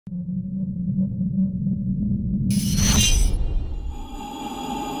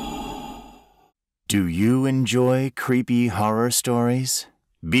Do you enjoy creepy horror stories?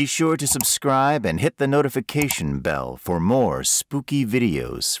 Be sure to subscribe and hit the notification bell for more spooky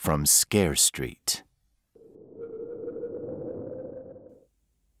videos from Scare Street.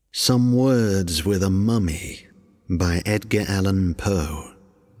 Some Words with a Mummy by Edgar Allan Poe.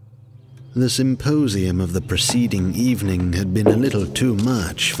 The symposium of the preceding evening had been a little too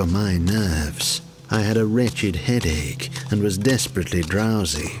much for my nerves. I had a wretched headache and was desperately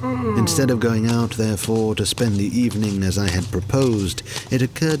drowsy. Instead of going out, therefore, to spend the evening as I had proposed, it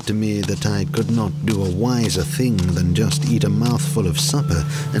occurred to me that I could not do a wiser thing than just eat a mouthful of supper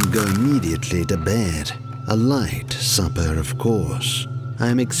and go immediately to bed. A light supper, of course. I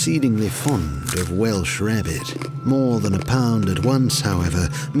am exceedingly fond of Welsh rabbit. More than a pound at once, however,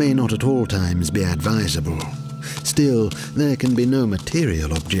 may not at all times be advisable. Still, there can be no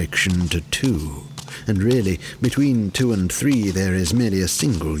material objection to 2. And really, between 2 and 3 there is merely a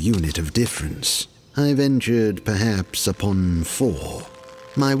single unit of difference. I ventured, perhaps, upon 4.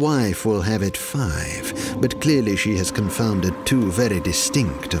 My wife will have it 5, but clearly she has confounded 2 very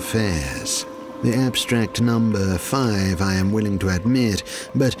distinct affairs. The abstract number 5 I am willing to admit,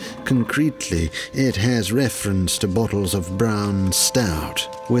 but concretely it has reference to bottles of brown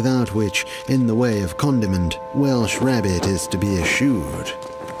stout, without which, in the way of condiment, Welsh rabbit is to be eschewed.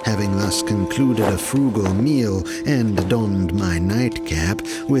 Having thus concluded a frugal meal and donned my nightcap,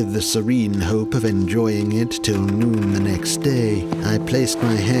 with the serene hope of enjoying it till noon the next day, I placed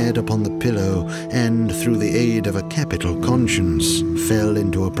my head upon the pillow and, through the aid of a capital conscience, fell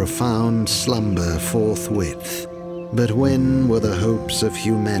into a profound slumber forthwith. But when were the hopes of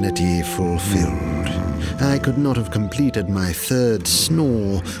humanity fulfilled? I could not have completed my 3rd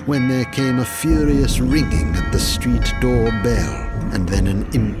snore when there came a furious ringing at the street door bell, and then an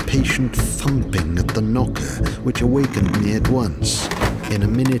impatient thumping at the knocker, which awakened me at once. In a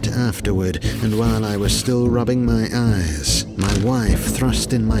minute afterward, and while I was still rubbing my eyes, my wife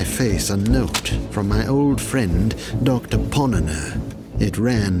thrust in my face a note from my old friend, Dr. Poniner. It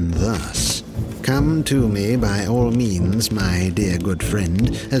ran thus: "Come to me by all means, my dear good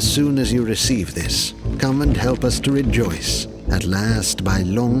friend, as soon as you receive this. Come and help us to rejoice. At last, by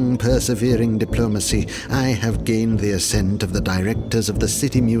long persevering diplomacy, I have gained the assent of the directors of the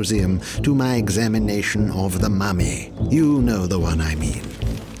City Museum to my examination of the mummy. You know the one I mean.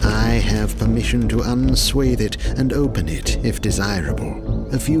 I have permission to unswathe it and open it, if desirable.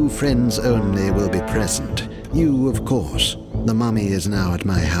 A few friends only will be present. You, of course. The mummy is now at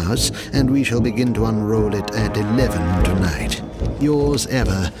my house, and we shall begin to unroll it at 11 tonight. Yours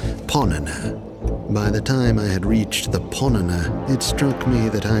ever, Poniner." By the time I had reached the Poniner, it struck me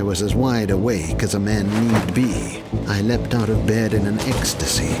that I was as wide awake as a man need be. I leapt out of bed in an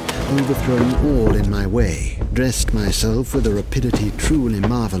ecstasy, overthrowing all in my way, dressed myself with a rapidity truly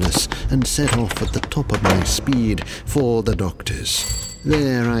marvelous, and set off at the top of my speed for the doctor's.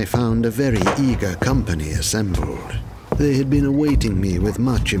 There I found a very eager company assembled. They had been awaiting me with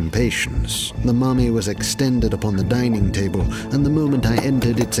much impatience. The mummy was extended upon the dining table, and the moment I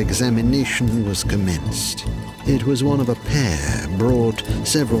entered its examination was commenced. It was one of a pair brought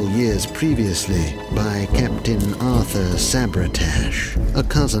several years previously by Captain Arthur Sabratash, a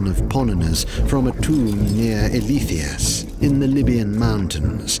cousin of Poniner's, from a tomb near Elethias, in the Libyan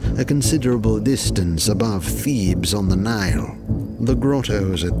mountains, a considerable distance above Thebes on the Nile. The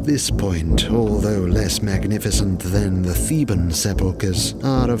grottos at this point, although less magnificent than the Theban sepulchres,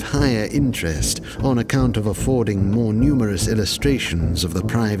 are of higher interest on account of affording more numerous illustrations of the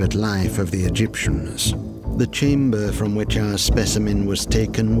private life of the Egyptians. The chamber from which our specimen was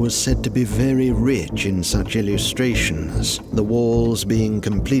taken was said to be very rich in such illustrations, the walls being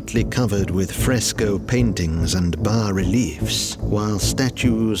completely covered with fresco paintings and bas-reliefs, while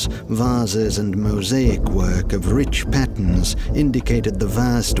statues, vases, and mosaic work of rich patterns indicated the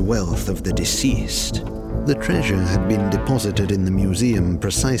vast wealth of the deceased. The treasure had been deposited in the museum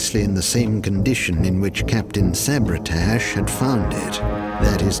precisely in the same condition in which Captain Sabratash had found it.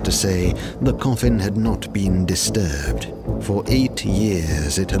 That is to say, the coffin had not been disturbed. For 8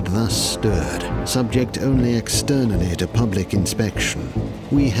 years it had thus stood, subject only externally to public inspection.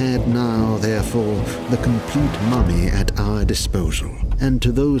 We had now, therefore, the complete mummy at our disposal, and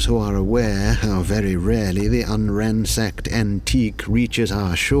to those who are aware how very rarely the unransacked antique reaches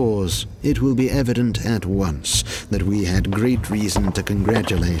our shores, it will be evident at once that we had great reason to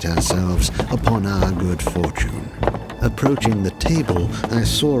congratulate ourselves upon our good fortune. Approaching the table, I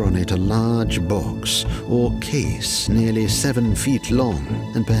saw on it a large box, or case, nearly 7 feet long,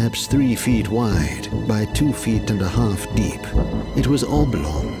 and perhaps 3 feet wide, by 2.5 feet deep. It was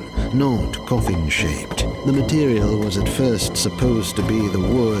oblong, not coffin-shaped. The material was at first supposed to be the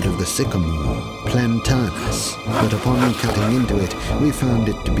wood of the sycamore, plantanus, but upon cutting into it, we found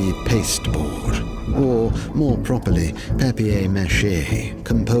it to be pasteboard, or, more properly, papier-mâché,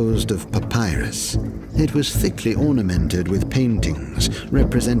 composed of papyrus. It was thickly ornamented with paintings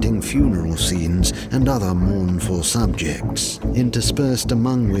representing funeral scenes and other mournful subjects, interspersed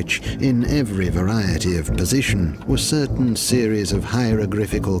among which, in every variety of position, were certain series of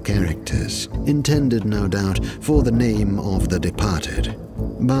hieroglyphical characters, intended no doubt for the name of the departed.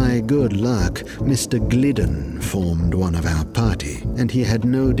 By good luck, Mr. Glidden formed one of our party, and he had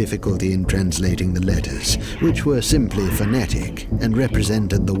no difficulty in translating the letters, which were simply phonetic and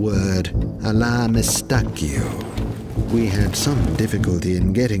represented the word "Allah Mistacchio." We had some difficulty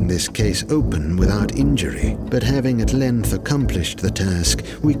in getting this case open without injury, but having at length accomplished the task,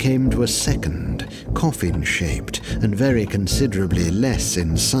 we came to a second, coffin-shaped and very considerably less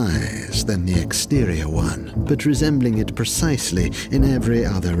in size than the exterior one, but resembling it precisely in every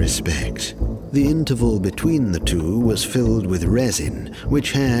other respect. The interval between the two was filled with resin,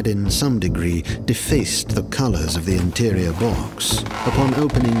 which had in some degree defaced the colors of the interior box. Upon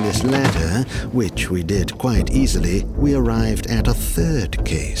opening this latter, which we did quite easily, we arrived at a third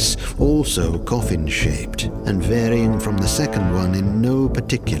case, also coffin-shaped, and varying from the second one in no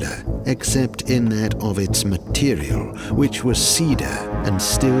particular, except in that of its material, which was cedar and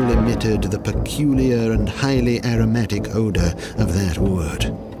still emitted the peculiar and highly aromatic odor of that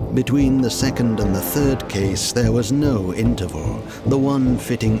wood. Between the second and the third case there was no interval, the one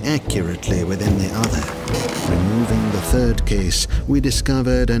fitting accurately within the other. Removing the third case, we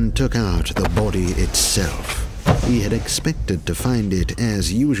discovered and took out the body itself. We had expected to find it,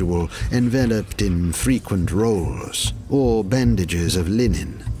 as usual, enveloped in frequent rolls, or bandages of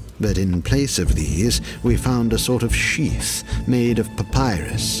linen. But in place of these, we found a sort of sheath made of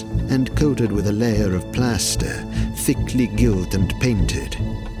papyrus, and coated with a layer of plaster, thickly gilt and painted.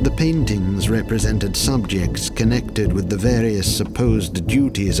 The paintings represented subjects connected with the various supposed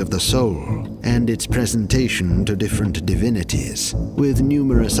duties of the soul, and its presentation to different divinities, with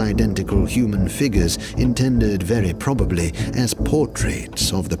numerous identical human figures intended very probably as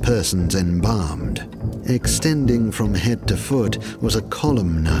portraits of the persons embalmed. Extending from head to foot was a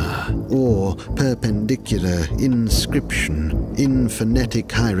columnar, or perpendicular inscription, in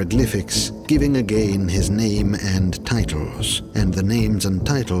phonetic hieroglyphics, giving again his name and titles, and the names and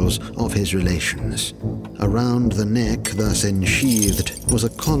titles of his relations. Around the neck, thus ensheathed, was a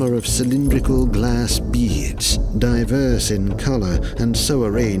collar of cylindrical glass beads, diverse in color and so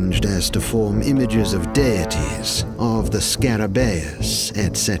arranged as to form images of deities, of the Scarabaeus,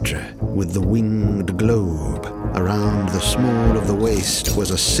 etc., with the winged globe. Around the small of the waist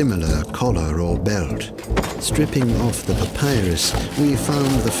was a similar collar or belt. Stripping off the papyrus, we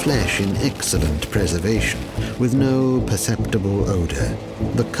found the flesh in excellent preservation, with no perceptible odor.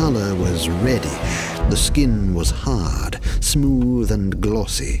 The color was reddish, the skin was hard, smooth and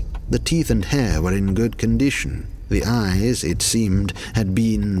glossy. The teeth and hair were in good condition. The eyes, it seemed, had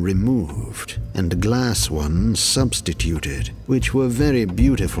been removed, and glass ones substituted, which were very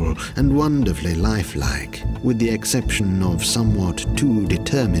beautiful and wonderfully lifelike, with the exception of somewhat too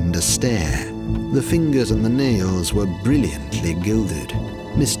determined a stare. The fingers and the nails were brilliantly gilded.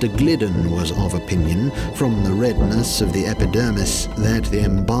 Mr. Glidden was of opinion, from the redness of the epidermis, that the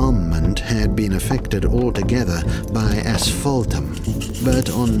embalmment had been effected altogether by asphaltum, but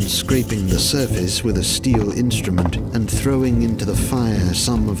on scraping the surface with a steel instrument and throwing into the fire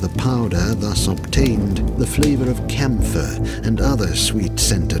some of the powder thus obtained, the flavor of camphor and other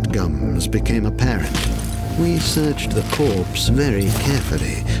sweet-scented gums became apparent. We searched the corpse very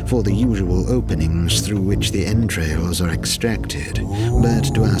carefully for the usual openings through which the entrails are extracted,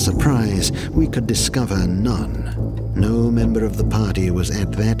 but to our surprise we could discover none. No member of the party was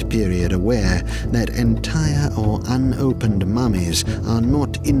at that period aware that entire or unopened mummies are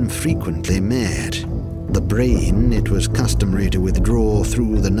not infrequently made. The brain it was customary to withdraw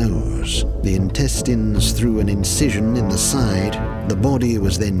through the nose, the intestines through an incision in the side. The body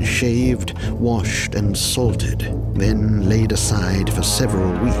was then shaved, washed and salted, then laid aside for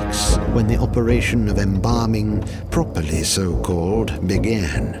several weeks, when the operation of embalming, properly so called,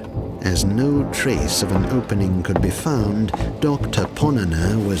 began. As no trace of an opening could be found, Dr.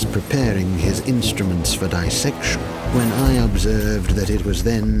 Ponnaner was preparing his instruments for dissection, when I observed that it was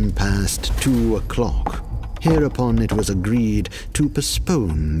then past 2 o'clock. Hereupon it was agreed to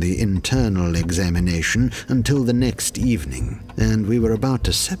postpone the internal examination until the next evening, and we were about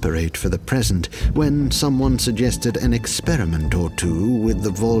to separate for the present when someone suggested an experiment or two with the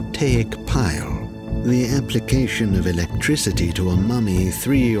voltaic pile. The application of electricity to a mummy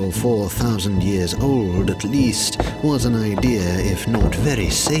 3,000 or 4,000 years old at least was an idea, if not very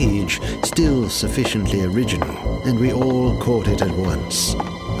sage, still sufficiently original, and we all caught it at once.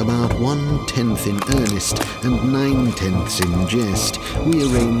 About 1/10 in earnest and 9/10 in jest, we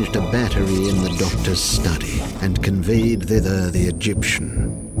arranged a battery in the doctor's study and conveyed thither the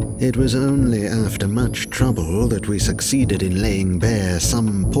Egyptian. It was only after much trouble that we succeeded in laying bare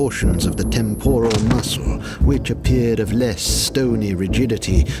some portions of the temporal muscle, which appeared of less stony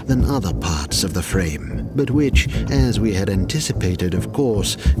rigidity than other parts of the frame, but which, as we had anticipated, of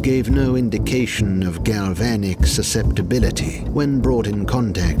course, gave no indication of galvanic susceptibility when brought in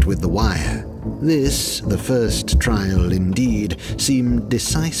contact with the wire. This, the first trial indeed, seemed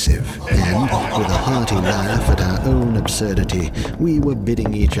decisive, and, with a hearty laugh at our own absurdity, we were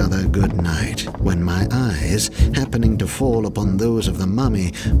bidding each other good night, when my eyes, happening to fall upon those of the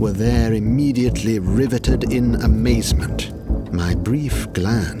mummy, were there immediately riveted in amazement. My brief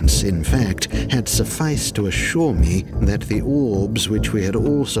glance, in fact, had sufficed to assure me that the orbs, which we had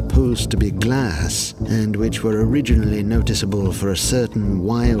all supposed to be glass, and which were originally noticeable for a certain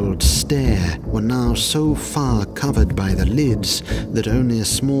wild stare, were now so far covered by the lids that only a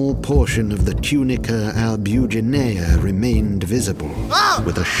small portion of the tunica albuginea remained visible.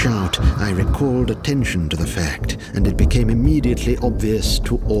 With a shout, I recalled attention to the fact, and it became immediately obvious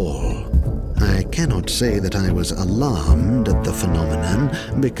to all. I cannot say that I was alarmed at the phenomenon,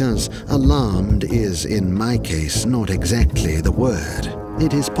 because alarmed is, in my case, not exactly the word.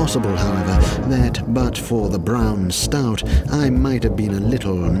 It is possible, however, that but for the brown stout, I might have been a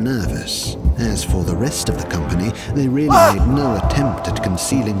little nervous. As for the rest of the company, they really made no attempt at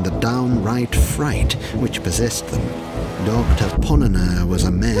concealing the downright fright which possessed them. Dr. Ponana was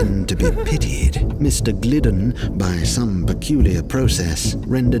a man to be pitied. Mr. Glidden, by some peculiar process,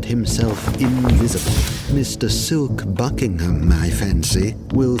 rendered himself invisible. Mr. Silk Buckingham, I fancy,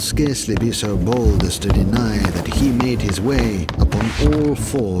 will scarcely be so bold as to deny that he made his way upon all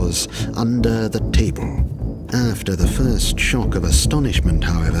fours under the table. After the first shock of astonishment,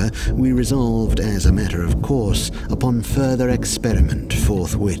 however, we resolved, as a matter of course, upon further experiment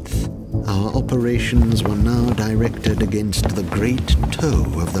forthwith. Our operations were now directed against the great toe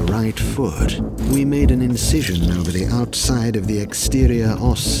of the right foot. We made an incision over the outside of the exterior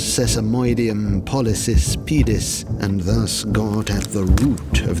os sesamoideum pollicis pedis, and thus got at the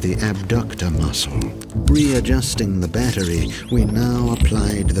root of the abductor muscle. Readjusting the battery, we now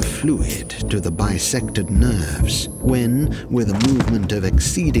applied the fluid to the bisected nerves, when, with a movement of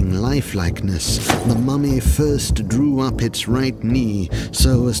exceeding lifelikeness, the mummy first drew up its right knee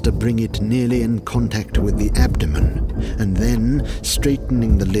so as to bring it nearly in contact with the abdomen, and then,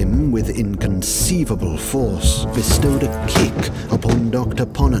 straightening the limb with inconceivable force, bestowed a kick upon Dr.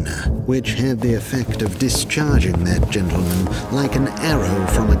 Ponana, which had the effect of discharging that gentleman like an arrow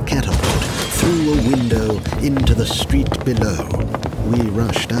from a catapult through a window into the street below. We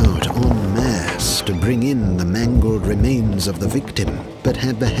rushed out en masse to bring in the mangled remains of the victim, but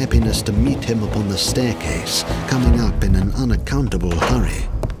had the happiness to meet him upon the staircase, coming up in an unaccountable hurry.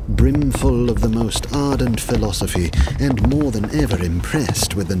 Brimful of the most ardent philosophy, and more than ever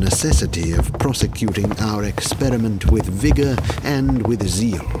impressed with the necessity of prosecuting our experiment with vigor and with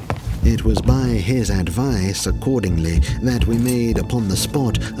zeal. It was by his advice, accordingly, that we made upon the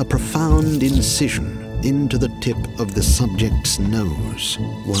spot a profound incision into the tip of the subject's nose,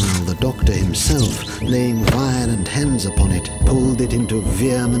 while the doctor himself, laying violent hands upon it, pulled it into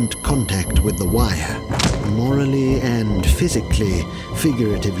vehement contact with the wire. Morally and physically,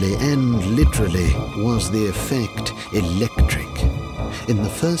 figuratively and literally, was the effect electric. In the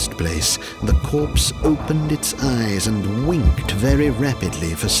first place, the corpse opened its eyes and winked very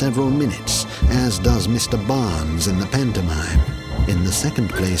rapidly for several minutes, as does Mr. Barnes in the pantomime. In the second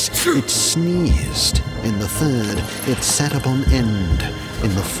place, it sneezed. In the third, it sat upon end.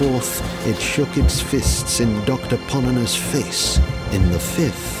 In the fourth, it shook its fists in Dr. Ponana's face. In the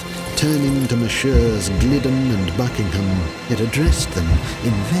fifth, turning to Messrs. Glidden and Buckingham, it addressed them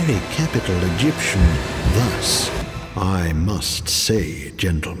in very capital Egyptian thus: "I must say,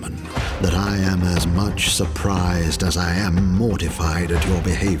 gentlemen, that I am as much surprised as I am mortified at your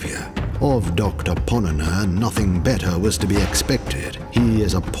behavior. Of Dr. Ponana, nothing better was to be expected. He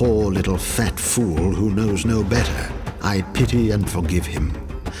is a poor little fat fool who knows no better. I pity and forgive him.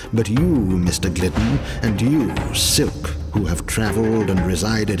 But you, Mr. Glidden, and you, Silk, who have traveled and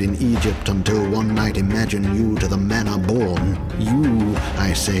resided in Egypt until one might imagine you to the manner born, you,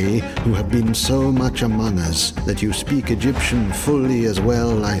 I say, who have been so much among us that you speak Egyptian fully as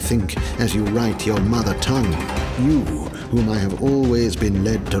well, I think, as you write your mother tongue, you, whom I have always been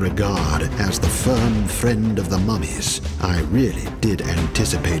led to regard as the firm friend of the mummies, I really did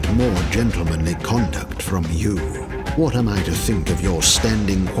anticipate more gentlemanly conduct from you. What am I to think of your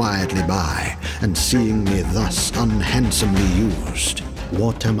standing quietly by and seeing me thus unhandsomely used?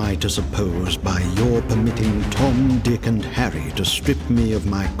 What am I to suppose by your permitting Tom, Dick, and Harry to strip me of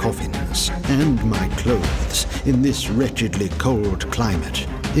my coffins and my clothes in this wretchedly cold climate?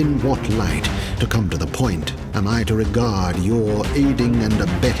 In what light, to come to the point, am I to regard your aiding and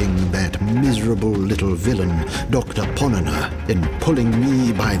abetting that miserable little villain, Dr. Poniner, in pulling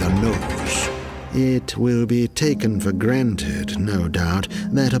me by the nose? It will be taken for granted, no doubt,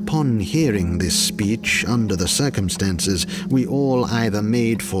 that upon hearing this speech under the circumstances, we all either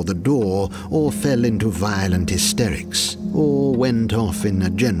made for the door or fell into violent hysterics, or went off in a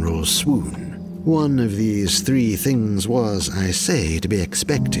general swoon. One of these three things was, I say, to be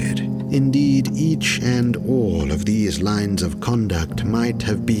expected. Indeed, each and all of these lines of conduct might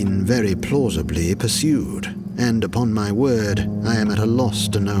have been very plausibly pursued. And upon my word, I am at a loss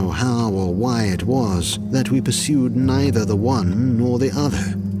to know how or why it was that we pursued neither the one nor the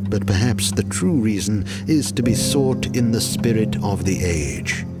other. But perhaps the true reason is to be sought in the spirit of the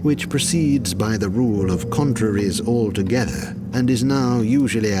age, which proceeds by the rule of contraries altogether, and is now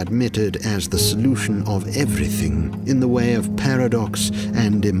usually admitted as the solution of everything in the way of paradox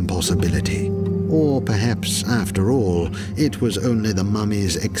and impossibility. Or perhaps, after all, it was only the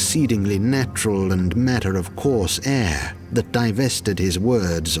mummy's exceedingly natural and matter-of-course air that divested his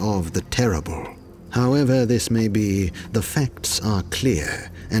words of the terrible. However this may be, the facts are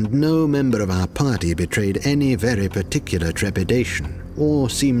clear, and no member of our party betrayed any very particular trepidation, or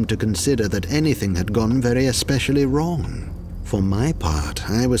seemed to consider that anything had gone very especially wrong. For my part,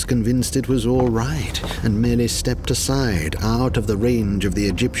 I was convinced it was all right, and merely stepped aside out of the range of the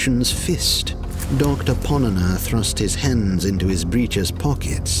Egyptian's fist. Dr. Poniner thrust his hands into his breeches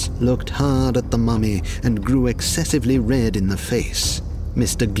pockets, looked hard at the mummy, and grew excessively red in the face.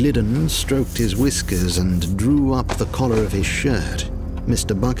 Mr. Glidden stroked his whiskers and drew up the collar of his shirt.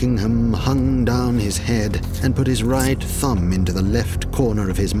 Mr. Buckingham hung down his head and put his right thumb into the left corner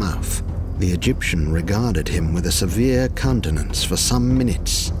of his mouth. The Egyptian regarded him with a severe countenance for some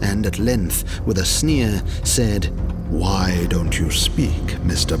minutes, and at length, with a sneer, said, "Why don't you speak,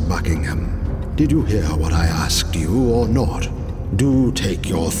 Mr. Buckingham? Did you hear what I asked you or not? Do take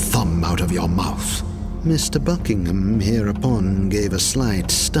your thumb out of your mouth." Mr. Buckingham hereupon gave a slight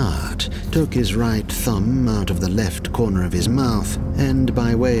start, took his right thumb out of the left corner of his mouth, and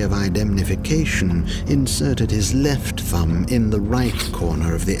by way of indemnification inserted his left thumb in the right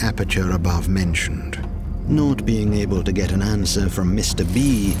corner of the aperture above mentioned. Not being able to get an answer from Mr.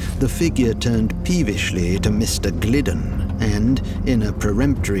 B, the figure turned peevishly to Mr. Glidden, and, in a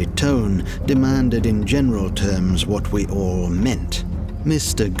peremptory tone, demanded in general terms what we all meant.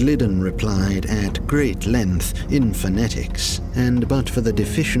 Mr. Glidden replied at great length in phonetics, and but for the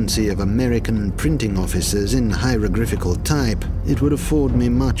deficiency of American printing officers in hieroglyphical type, it would afford me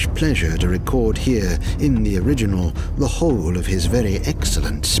much pleasure to record here, in the original, the whole of his very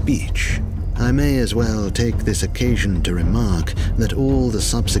excellent speech. I may as well take this occasion to remark that all the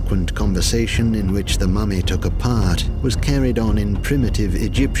subsequent conversation in which the mummy took a part was carried on in primitive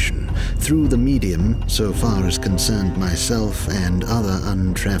Egyptian, through the medium, so far as concerned myself and other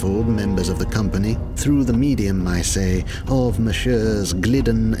untravelled members of the company, through the medium, I say, of Messrs.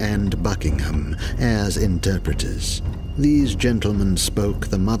 Glidden and Buckingham, as interpreters. These gentlemen spoke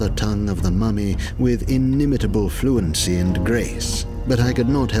the mother tongue of the mummy with inimitable fluency and grace, but I could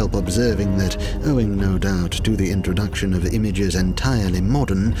not help observing that, owing no doubt to the introduction of images entirely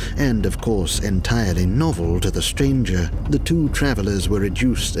modern, and of course entirely novel to the stranger, the two travellers were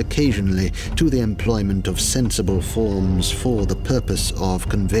reduced occasionally to the employment of sensible forms for the purpose of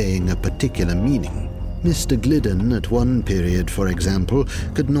conveying a particular meaning. Mr. Glidden, at one period, for example,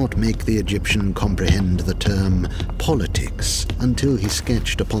 could not make the Egyptian comprehend the term politics until he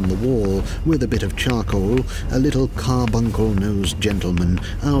sketched upon the wall, with a bit of charcoal, a little carbuncle-nosed gentleman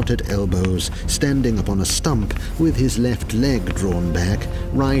out at elbows, standing upon a stump, with his left leg drawn back,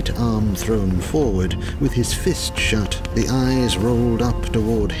 right arm thrown forward, with his fist shut, the eyes rolled up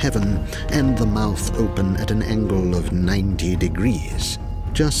toward heaven, and the mouth open at an angle of 90 degrees.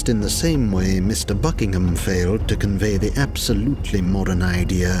 Just in the same way, Mr. Buckingham failed to convey the absolutely modern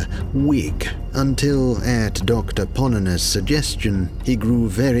idea, wig, until, at Dr. Poniner's suggestion, he grew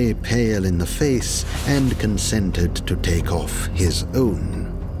very pale in the face and consented to take off his own.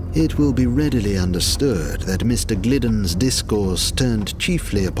 It will be readily understood that Mr. Gliddon's discourse turned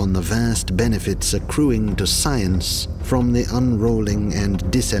chiefly upon the vast benefits accruing to science from the unrolling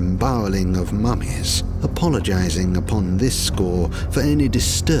and disemboweling of mummies, apologizing upon this score for any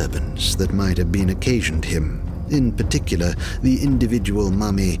disturbance that might have been occasioned him, in particular the individual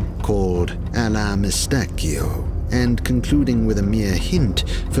mummy called Alla Mistacchio, and concluding with a mere hint,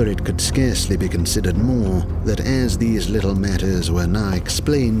 for it could scarcely be considered more, that as these little matters were now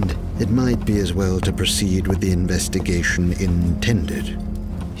explained, it might be as well to proceed with the investigation intended.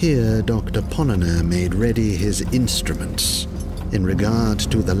 Here Dr. Ponnonner made ready his instruments. In regard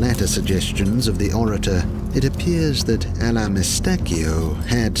to the latter suggestions of the orator, it appears that Alla Mistacchio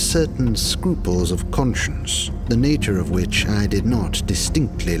had certain scruples of conscience, the nature of which I did not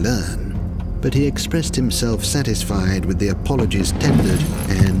distinctly learn. But he expressed himself satisfied with the apologies tendered,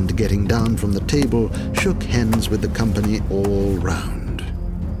 and getting down from the table, shook hands with the company all round.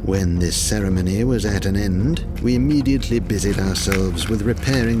 When this ceremony was at an end, we immediately busied ourselves with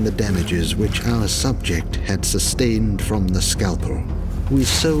repairing the damages which our subject had sustained from the scalpel. We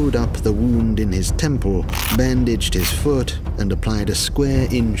sewed up the wound in his temple, bandaged his foot, and applied a square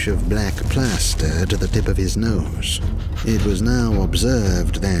inch of black plaster to the tip of his nose. It was now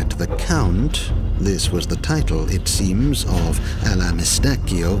observed that the Count, this was the title, it seems, of Alla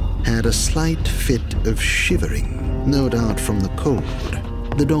Mistacchio, had a slight fit of shivering, no doubt from the cold.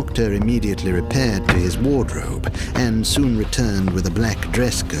 The doctor immediately repaired to his wardrobe, and soon returned with a black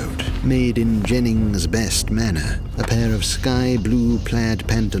dress coat, made in Jennings' best manner, a pair of sky blue plaid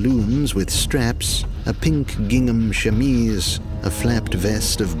pantaloons with straps, a pink gingham chemise, a flapped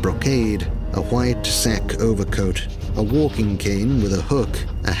vest of brocade, a white sack overcoat, a walking cane with a hook,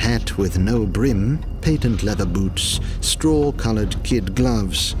 a hat with no brim, patent leather boots, straw-colored kid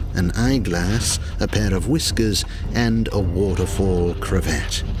gloves, an eyeglass, a pair of whiskers, and a waterfall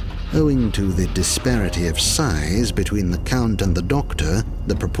cravat. Owing to the disparity of size between the Count and the doctor,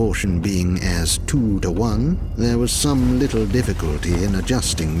 the proportion being as 2 to 1, there was some little difficulty in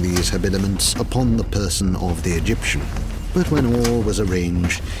adjusting these habiliments upon the person of the Egyptian. But when all was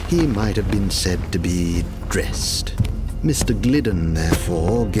arranged, he might have been said to be dressed. Mr. Gliddon,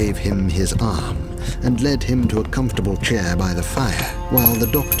 therefore, gave him his arm, and led him to a comfortable chair by the fire, while the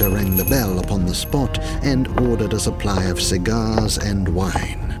doctor rang the bell upon the spot and ordered a supply of cigars and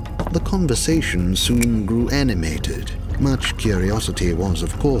wine. The conversation soon grew animated. Much curiosity was,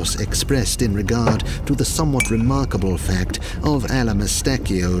 of course, expressed in regard to the somewhat remarkable fact of Alla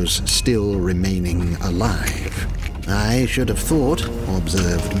Mistacchio's still remaining alive. "I should have thought,"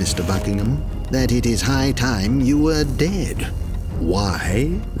 observed Mr. Buckingham, "that it is high time you were dead."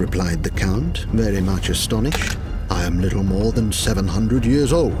 "Why?" replied the Count, very much astonished. "I am little more than 700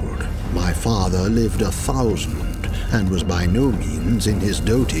 years old. My father lived 1,000, and was by no means in his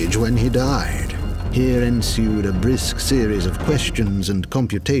dotage when he died." Here ensued a brisk series of questions and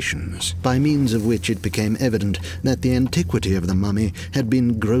computations, by means of which it became evident that the antiquity of the mummy had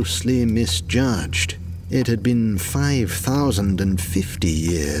been grossly misjudged. It had been 5,050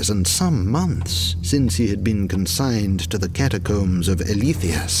 years and some months since he had been consigned to the catacombs of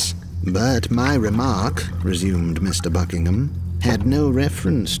Eleuthias. "But my remark," resumed Mr. Buckingham, "had no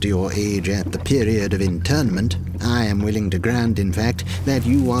reference to your age at the period of internment. I am willing to grant, in fact, that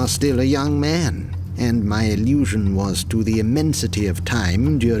you are still a young man, and my allusion was to the immensity of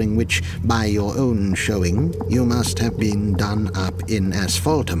time during which, by your own showing, you must have been done up in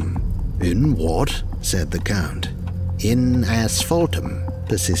asphaltum." "In what?" said the Count. "In asphaltum,"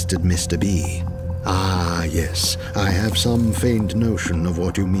 persisted Mr. B. "Ah, yes, I have some faint notion of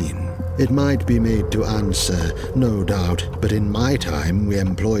what you mean. It might be made to answer, no doubt, but in my time we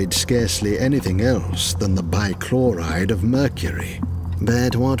employed scarcely anything else than the bichloride of mercury."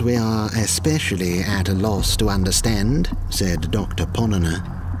 "But what we are especially at a loss to understand," said Dr. Ponnonner,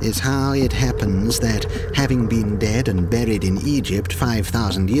 "is how it happens that, having been dead and buried in Egypt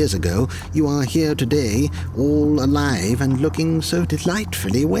 5,000 years ago, you are here today, all alive and looking so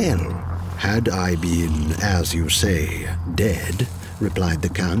delightfully well." "Had I been, as you say, dead," replied the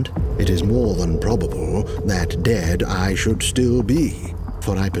Count, "it is more than probable that dead I should still be.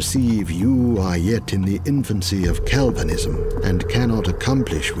 For I perceive you are yet in the infancy of Calvinism, and cannot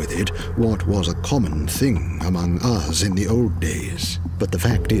accomplish with it what was a common thing among us in the old days. But the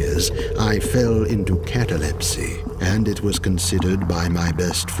fact is, I fell into catalepsy, and it was considered by my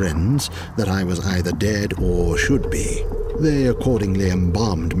best friends that I was either dead or should be. They accordingly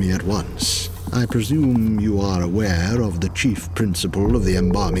embalmed me at once. I presume you are aware of the chief principle of the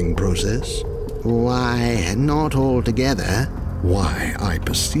embalming process?" "Why, not altogether." "Why, I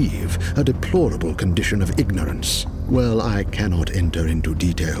perceive a deplorable condition of ignorance. Well, I cannot enter into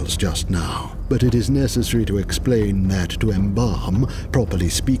details just now, but it is necessary to explain that to embalm, properly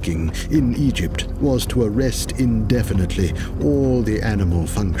speaking, in Egypt was to arrest indefinitely all the animal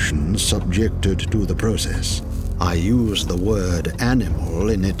functions subjected to the process. I use the word animal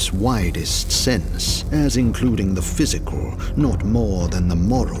in its widest sense, as including the physical, not more than the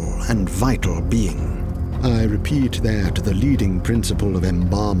moral and vital being. I repeat that the leading principle of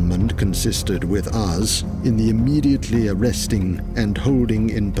embalmment consisted with us in the immediately arresting and holding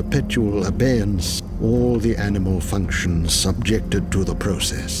in perpetual abeyance all the animal functions subjected to the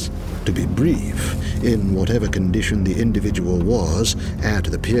process. To be brief, in whatever condition the individual was at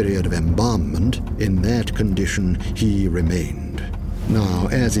the period of embalmment, in that condition he remained. Now,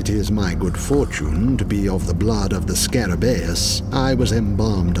 as it is my good fortune to be of the blood of the Scarabaeus, I was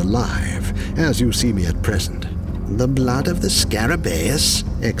embalmed alive, as you see me at present. "The blood of the Scarabaeus?"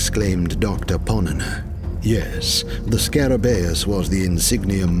 exclaimed Dr. Ponnonner. Yes, the Scarabaeus was the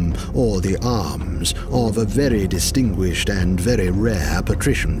insignium, or the arms, of a very distinguished and very rare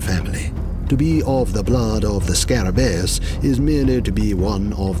patrician family. To be of the blood of the Scarabaeus is merely to be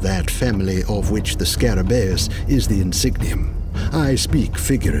one of that family of which the Scarabaeus is the insignium. I speak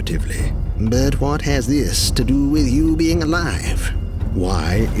figuratively. But what has this to do with you being alive?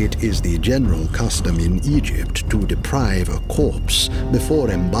 Why, it is the general custom in Egypt to deprive a corpse, before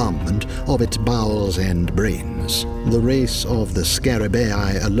embalmment, of its bowels and brains. The race of the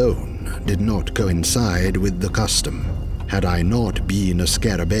Scarabaei alone did not coincide with the custom. Had I not been a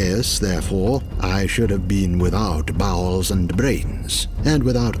Scarabaeus, therefore, I should have been without bowels and brains, and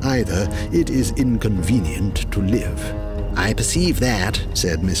without either it is inconvenient to live. "I perceive that,"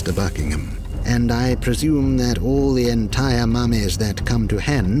 said Mr. Buckingham, "and I presume that all the entire mummies that come to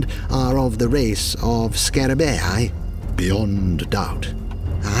hand are of the race of Scarabaei?" "Beyond doubt."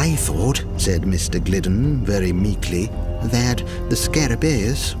 "I thought," said Mr. Glidden very meekly, "that the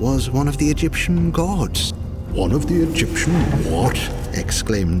Scarabaeus was one of the Egyptian gods." "One of the Egyptian what?"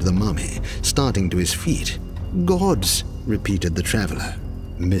 exclaimed the mummy, starting to his feet. "Gods," repeated the traveller.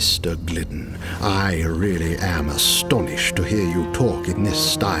 "Mr. Glidden, I really am astonished to hear you talk in this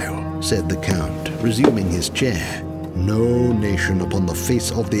style," said the Count, resuming his chair. "No nation upon the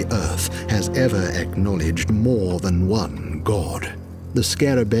face of the earth has ever acknowledged more than one god. The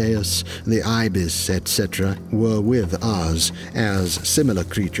Scarabaeus, the ibis, etc., were with us, as similar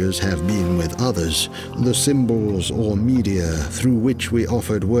creatures have been with others, the symbols or media through which we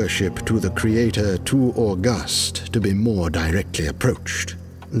offered worship to the Creator too august to be more directly approached."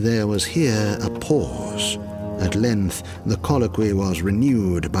 There was here a pause. At length the colloquy was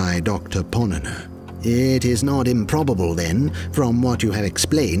renewed by Dr. Ponnonner. "It is not improbable, then, from what you have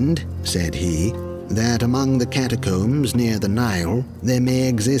explained," said he, "that among the catacombs near the Nile there may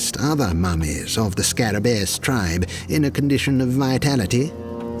exist other mummies of the Scarabaeus tribe in a condition of vitality?"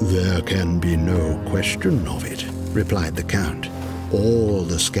 "There can be no question of it," replied the Count. "All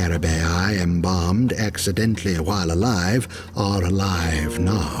the Scarabaei embalmed accidentally while alive are alive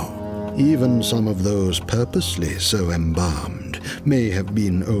now. Even some of those purposely so embalmed may have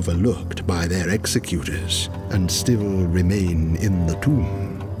been overlooked by their executors and still remain in the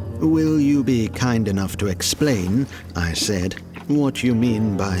tomb." "Will you be kind enough to explain," I said, "what you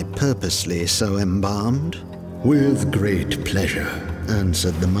mean by purposely so embalmed?" "With great pleasure,"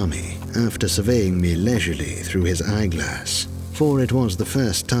 answered the mummy, after surveying me leisurely through his eyeglass, for it was the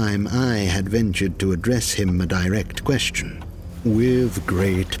first time I had ventured to address him a direct question. "With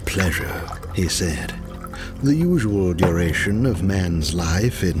great pleasure," he said. "The usual duration of man's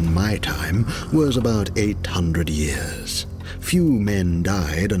life in my time was about 800 years. Few men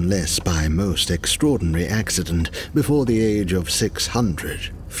died unless by most extraordinary accident before the age of 600.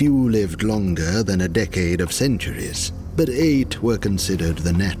 Few lived longer than a decade of centuries, but 8 were considered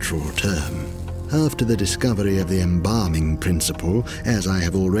the natural term. After the discovery of the embalming principle, as I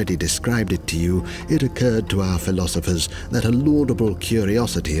have already described it to you, it occurred to our philosophers that a laudable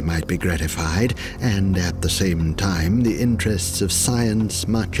curiosity might be gratified, and at the same time the interests of science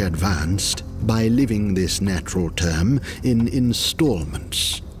much advanced, by living this natural term in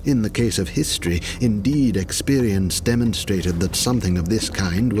installments. In the case of history, indeed, experience demonstrated that something of this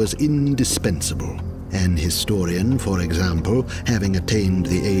kind was indispensable. An historian, for example, having attained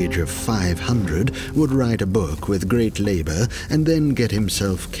the age of 500, would write a book with great labor and then get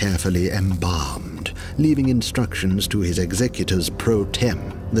himself carefully embalmed, leaving instructions to his executors pro tem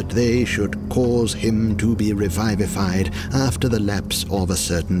that they should cause him to be revivified after the lapse of a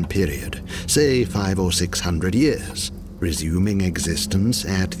certain period, say 500 or 600 years. Resuming existence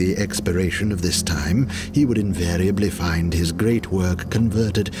at the expiration of this time, he would invariably find his great work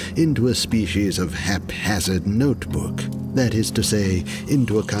converted into a species of haphazard notebook. That is to say,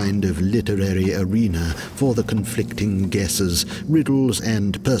 into a kind of literary arena for the conflicting guesses, riddles,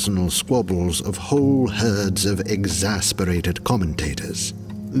 and personal squabbles of whole herds of exasperated commentators.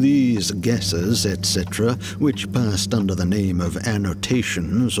 These guesses, etc., which passed under the name of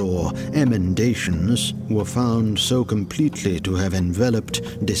annotations or emendations, were found so completely to have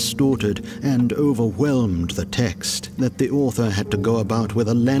enveloped, distorted, and overwhelmed the text that the author had to go about with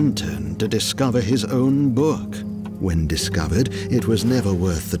a lantern to discover his own book. When discovered, it was never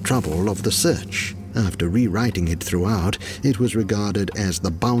worth the trouble of the search. After rewriting it throughout, it was regarded as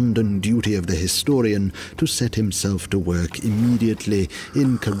the bounden duty of the historian to set himself to work immediately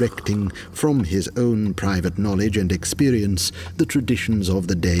in correcting, from his own private knowledge and experience, the traditions of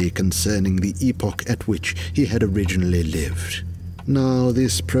the day concerning the epoch at which he had originally lived. Now,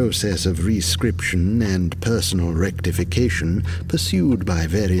 this process of rescription and personal rectification, pursued by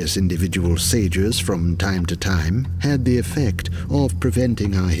various individual sages from time to time, had the effect of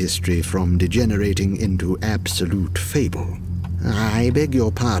preventing our history from degenerating into absolute fable. "I beg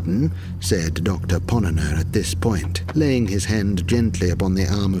your pardon," said Dr. Ponnonner at this point, laying his hand gently upon the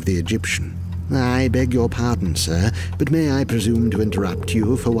arm of the Egyptian. "I beg your pardon, sir, but may I presume to interrupt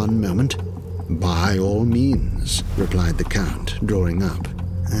you for one moment?" "By all means," replied the Count, drawing up.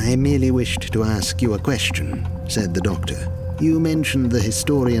 "I merely wished to ask you a question," said the doctor. "You mentioned the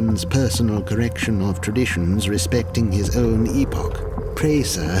historian's personal correction of traditions respecting his own epoch. Pray,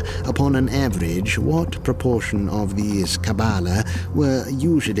 sir, upon an average, what proportion of these Kabbalah were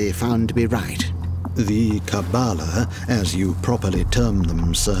usually found to be right?" "The Kabbalah, as you properly term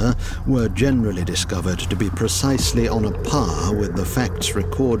them, sir, were generally discovered to be precisely on a par with the facts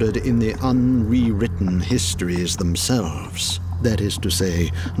recorded in the unrewritten histories themselves. That is to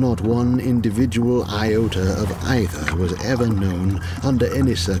say, not one individual iota of either was ever known, under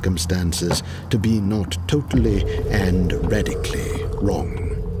any circumstances, to be not totally and radically wrong."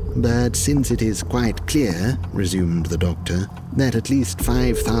 "But since it is quite clear," resumed the doctor, "that at least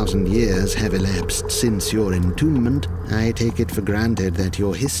 5,000 years have elapsed since your entombment, I take it for granted that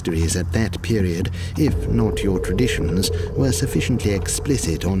your histories at that period, if not your traditions, were sufficiently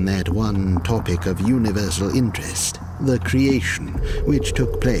explicit on that one topic of universal interest, the creation, which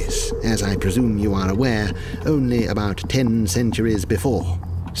took place, as I presume you are aware, only about 10 centuries before."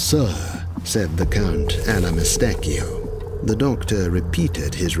 "Sir," said the Count alla Mestacchio. The doctor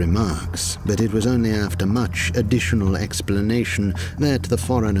repeated his remarks, but it was only after much additional explanation that the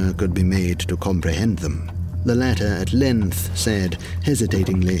foreigner could be made to comprehend them. The latter at length said,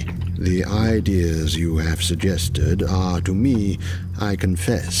 hesitatingly, "The ideas you have suggested are, to me, I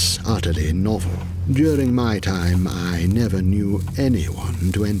confess, utterly novel. During my time, I never knew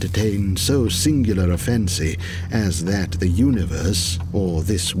anyone to entertain so singular a fancy as that the universe, or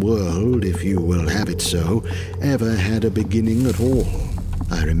this world, if you will have it so, ever had a beginning at all.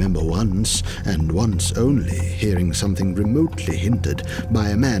 I remember once, and once only, hearing something remotely hinted by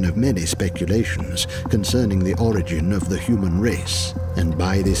a man of many speculations concerning the origin of the human race, and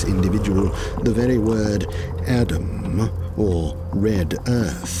by this individual the very word Adam, or red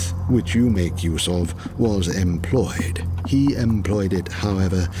earth, which you make use of, was employed. He employed it,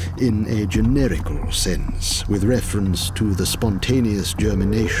 however, in a generical sense, with reference to the spontaneous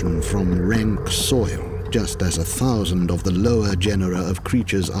germination from rank soil, just as 1,000 of the lower genera of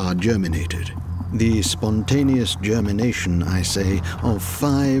creatures are germinated. The spontaneous germination, I say, of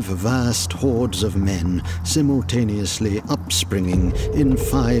 5 vast hordes of men simultaneously upspringing in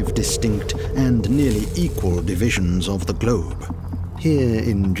 5 distinct and nearly equal divisions of the globe." Here,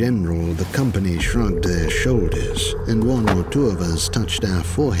 in general, the company shrugged their shoulders, and 1 or 2 of us touched our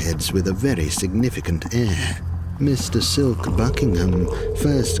foreheads with a very significant air. Mr. Silk Buckingham,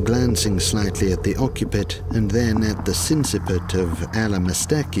 first glancing slightly at the occiput and then at the sinciput of alla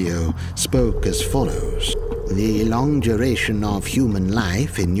Mestacchio, spoke as follows. "The long duration of human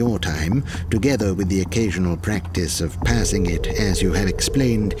life in your time, together with the occasional practice of passing it, as you have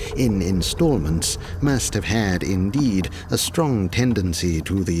explained, in installments, must have had, indeed, a strong tendency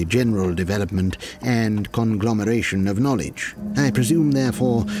to the general development and conglomeration of knowledge. I presume,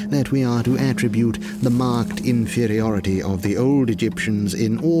 therefore, that we are to attribute the marked inferiority of the old Egyptians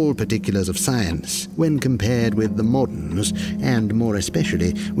in all particulars of science, when compared with the moderns, and more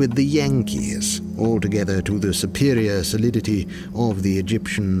especially with the Yankees, altogether to the superior solidity of the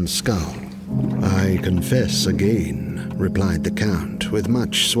Egyptian skull." "I confess again," replied the Count, with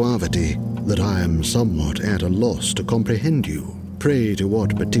much suavity, "that I am somewhat at a loss to comprehend you. Pray, to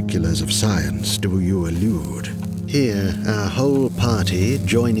what particulars of science do you allude?" Here, our whole party,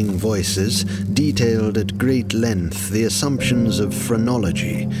 joining voices, detailed at great length the assumptions of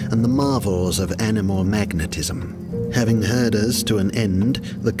phrenology and the marvels of animal magnetism. Having heard us to an end,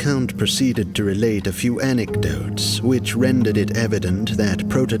 the Count proceeded to relate a few anecdotes which rendered it evident that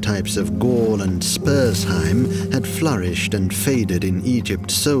prototypes of Gaul and Spurzheim had flourished and faded in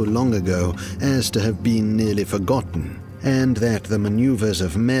Egypt so long ago as to have been nearly forgotten, and that the maneuvers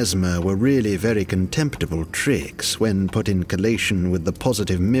of Mesmer were really very contemptible tricks when put in collation with the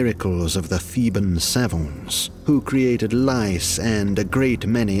positive miracles of the Theban savants, who created lice and a great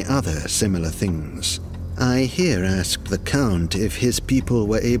many other similar things. I here asked the Count if his people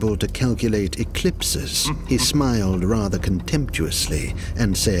were able to calculate eclipses. He smiled rather contemptuously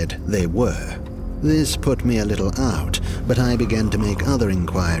and said they were. This put me a little out, but I began to make other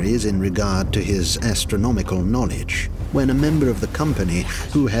inquiries in regard to his astronomical knowledge, when a member of the company,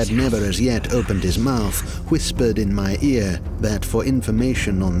 who had never as yet opened his mouth, whispered in my ear that for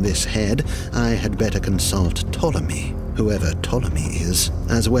information on this head I had better consult Ptolemy, whoever Ptolemy is,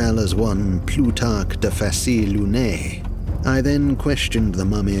 as well as one Plutarch de Facile Lunae. I then questioned the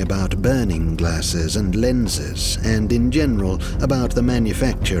mummy about burning glasses and lenses, and in general about the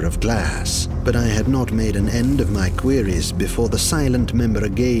manufacture of glass, but I had not made an end of my queries before the silent member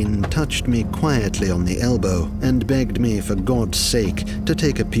again touched me quietly on the elbow and begged me for God's sake to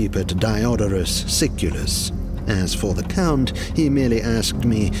take a peep at Diodorus Siculus. As for the Count, he merely asked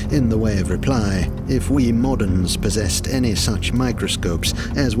me, in the way of reply, if we moderns possessed any such microscopes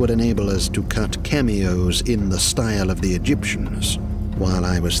as would enable us to cut cameos in the style of the Egyptians. While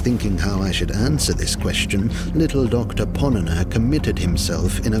I was thinking how I should answer this question, little Dr. Ponnonner committed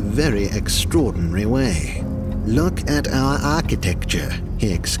himself in a very extraordinary way. "Look at our architecture,"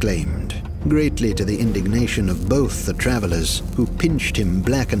 he exclaimed, greatly to the indignation of both the travellers, who pinched him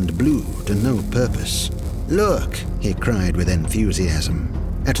black and blue to no purpose. "Look," he cried with enthusiasm,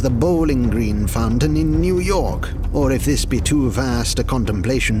 "at the Bowling Green fountain in New York, or if this be too vast a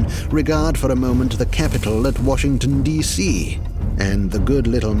contemplation, regard for a moment the Capitol at Washington, D.C. And the good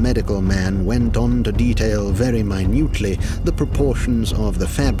little medical man went on to detail very minutely the proportions of the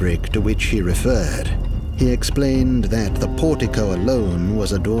fabric to which he referred. He explained that the portico alone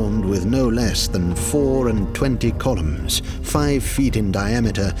was adorned with no less than 24 columns, 5 feet in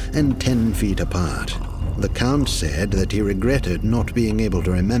diameter and 10 feet apart. The Count said that he regretted not being able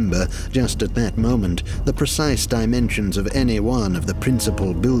to remember, just at that moment, the precise dimensions of any one of the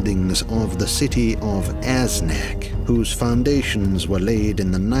principal buildings of the city of Aznak, whose foundations were laid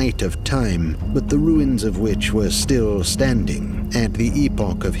in the night of time, but the ruins of which were still standing at the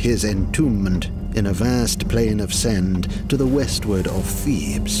epoch of his entombment in a vast plain of sand to the westward of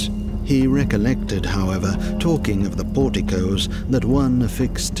Thebes. He recollected, however, talking of the porticos, that one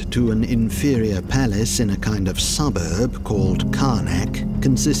affixed to an inferior palace in a kind of suburb called Karnak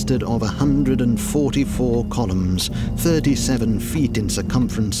consisted of 144 columns, 37 feet in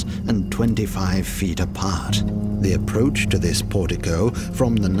circumference and 25 feet apart. The approach to this portico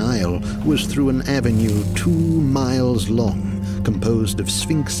from the Nile was through an avenue 2 miles long, composed of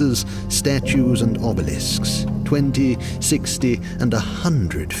sphinxes, statues and obelisks, 20, 60 and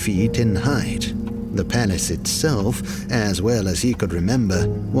 100 feet in height. The palace itself, as well as he could remember,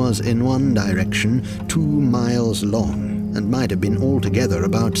 was in one direction 2 miles long, and might have been altogether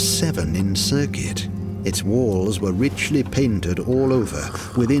about 7 in circuit. Its walls were richly painted all over,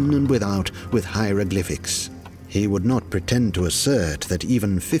 within and without, with hieroglyphics. He would not pretend to assert that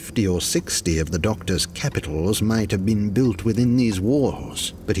even 50 or 60 of the doctor's capitals might have been built within these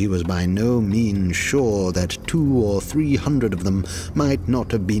walls, but he was by no means sure that 200 or 300 of them might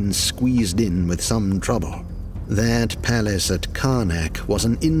not have been squeezed in with some trouble. That palace at Karnak was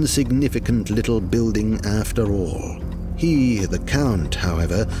an insignificant little building after all. He, the Count,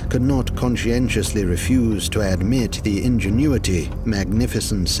 however, could not conscientiously refuse to admit the ingenuity,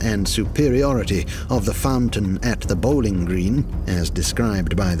 magnificence, and superiority of the fountain at the Bowling Green, as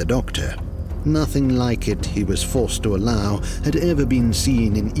described by the doctor. Nothing like it, he was forced to allow, had ever been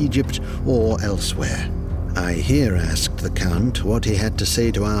seen in Egypt or elsewhere. I here asked the Count what he had to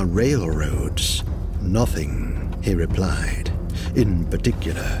say to our railroads. "Nothing," he replied, "in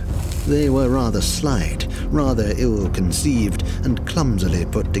particular. They were rather slight, rather ill-conceived, and clumsily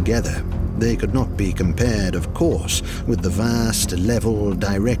put together. They could not be compared, of course, with the vast, level,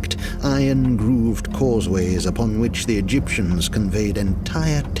 direct, iron-grooved causeways upon which the Egyptians conveyed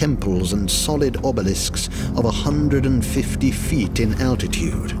entire temples and solid obelisks of 150 feet in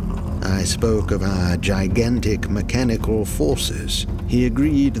altitude. I spoke of our gigantic mechanical forces. He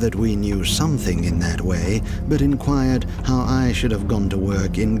agreed that we knew something in that way, but inquired how I should have gone to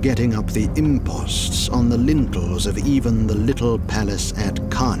work in getting up the imposts on the lintels of even the little palace at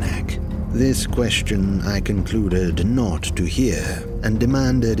Karnak. This question I concluded not to hear, and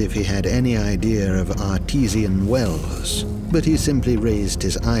demanded if he had any idea of artesian wells, but he simply raised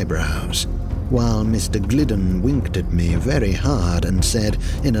his eyebrows, while Mr. Glidden winked at me very hard and said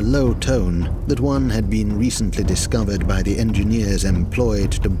in a low tone that one had been recently discovered by the engineers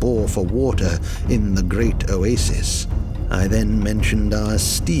employed to bore for water in the Great Oasis. I then mentioned our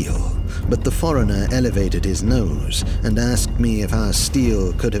steel, but the foreigner elevated his nose and asked me if our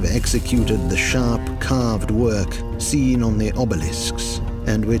steel could have executed the sharp carved work seen on the obelisks,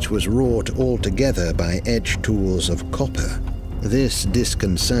 and which was wrought altogether by edge tools of copper. This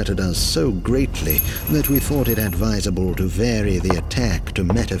disconcerted us so greatly that we thought it advisable to vary the attack to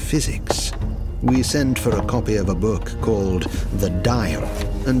metaphysics. We sent for a copy of a book called The Dial,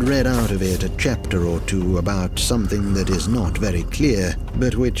 and read out of it a chapter or two about something that is not very clear,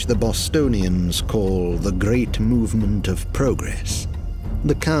 but which the Bostonians call the Great Movement of Progress.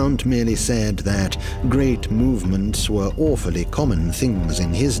 The Count merely said that great movements were awfully common things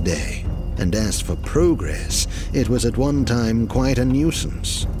in his day, and as for progress, it was at one time quite a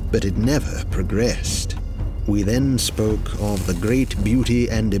nuisance, but it never progressed. We then spoke of the great beauty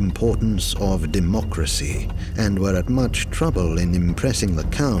and importance of democracy, and were at much trouble in impressing the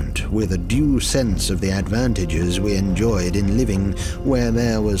Count with a due sense of the advantages we enjoyed in living where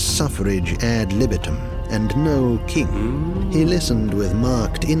there was suffrage ad libitum and no king. He listened with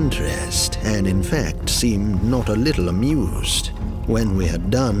marked interest, and in fact seemed not a little amused. When we had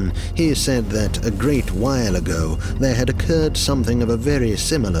done, he said that a great while ago there had occurred something of a very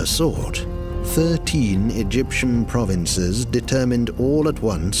similar sort. 13 Egyptian provinces determined all at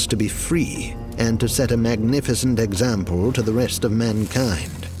once to be free, and to set a magnificent example to the rest of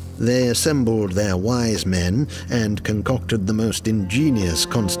mankind. They assembled their wise men and concocted the most ingenious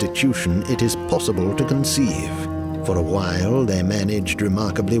constitution it is possible to conceive. For a while they managed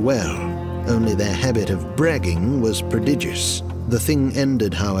remarkably well, only their habit of bragging was prodigious. The thing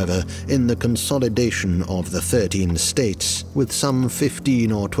ended, however, in the consolidation of the 13 states, with some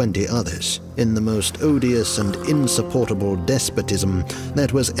 15 or 20 others, in the most odious and insupportable despotism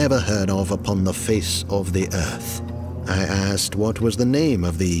that was ever heard of upon the face of the earth. I asked what was the name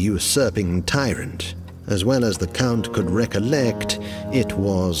of the usurping tyrant. As well as the Count could recollect, it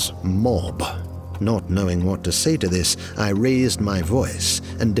was Mob. Not knowing what to say to this, I raised my voice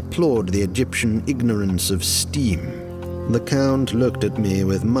and deplored the Egyptian ignorance of steam. The Count looked at me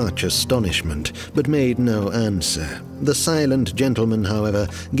with much astonishment, but made no answer. The silent gentleman, however,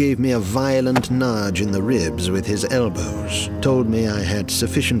 gave me a violent nudge in the ribs with his elbows, told me I had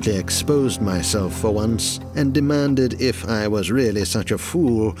sufficiently exposed myself for once, and demanded if I was really such a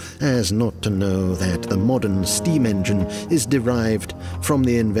fool as not to know that the modern steam engine is derived from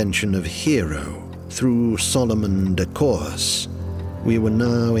the invention of Hero, through Solomon de Course. We were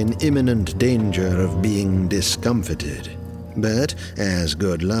now in imminent danger of being discomfited. But, as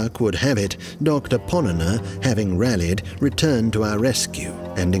good luck would have it, Dr. Ponnonner, having rallied, returned to our rescue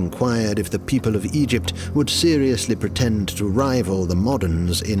and inquired if the people of Egypt would seriously pretend to rival the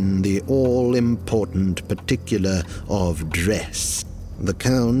moderns in the all-important particular of dress. The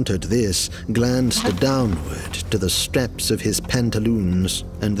Count, at this, glanced downward to the straps of his pantaloons,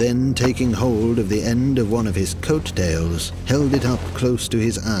 and then, taking hold of the end of one of his coat-tails, held it up close to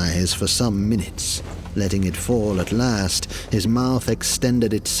his eyes for some minutes. Letting it fall at last, his mouth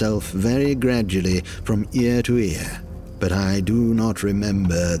extended itself very gradually from ear to ear, but I do not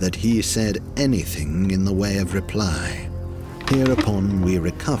remember that he said anything in the way of reply. Hereupon we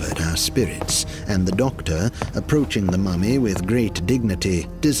recovered our spirits, and the doctor, approaching the mummy with great dignity,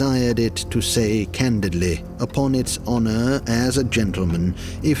 desired it to say candidly, upon its honor as a gentleman,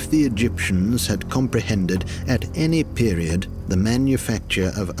 if the Egyptians had comprehended at any period the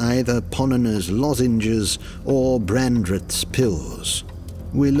manufacture of either Ponnonner's lozenges or Brandreth's pills.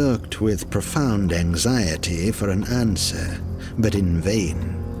 We looked with profound anxiety for an answer, but in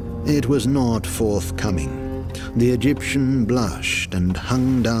vain. It was not forthcoming. The Egyptian blushed and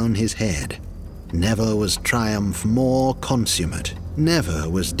hung down his head. Never was triumph more consummate. Never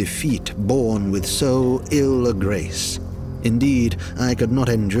was defeat borne with so ill a grace. Indeed, I could not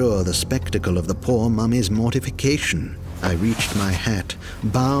endure the spectacle of the poor mummy's mortification. I reached my hat,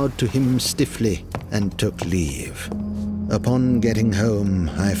 bowed to him stiffly, and took leave. Upon getting home,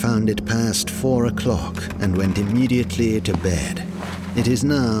 I found it past 4 o'clock and went immediately to bed. It is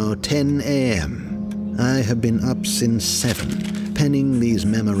now 10 a.m. I have been up since 7, penning these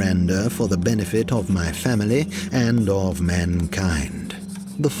memoranda for the benefit of my family and of mankind.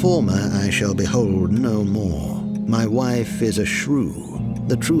 The former I shall behold no more. My wife is a shrew.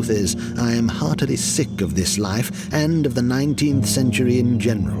 The truth is, I am heartily sick of this life and of the 19th century in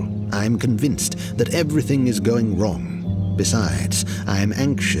general. I am convinced that everything is going wrong. Besides, I am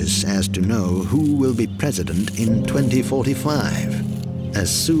anxious as to know who will be president in 2045. As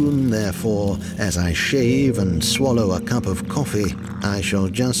soon, therefore, as I shave and swallow a cup of coffee, I shall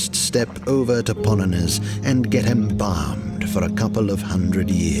just step over to Polliner's and get embalmed for a couple of 100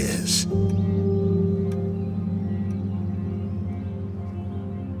 years.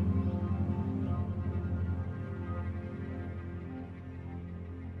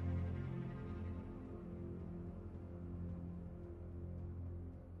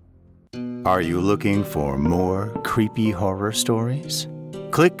 Are you looking for more creepy horror stories?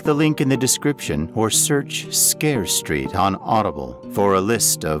 Click the link in the description or search Scare Street on Audible for a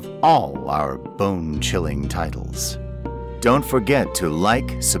list of all our bone-chilling titles. Don't forget to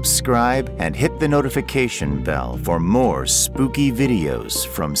like, subscribe, and hit the notification bell for more spooky videos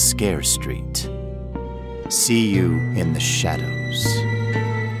from Scare Street. See you in the shadows.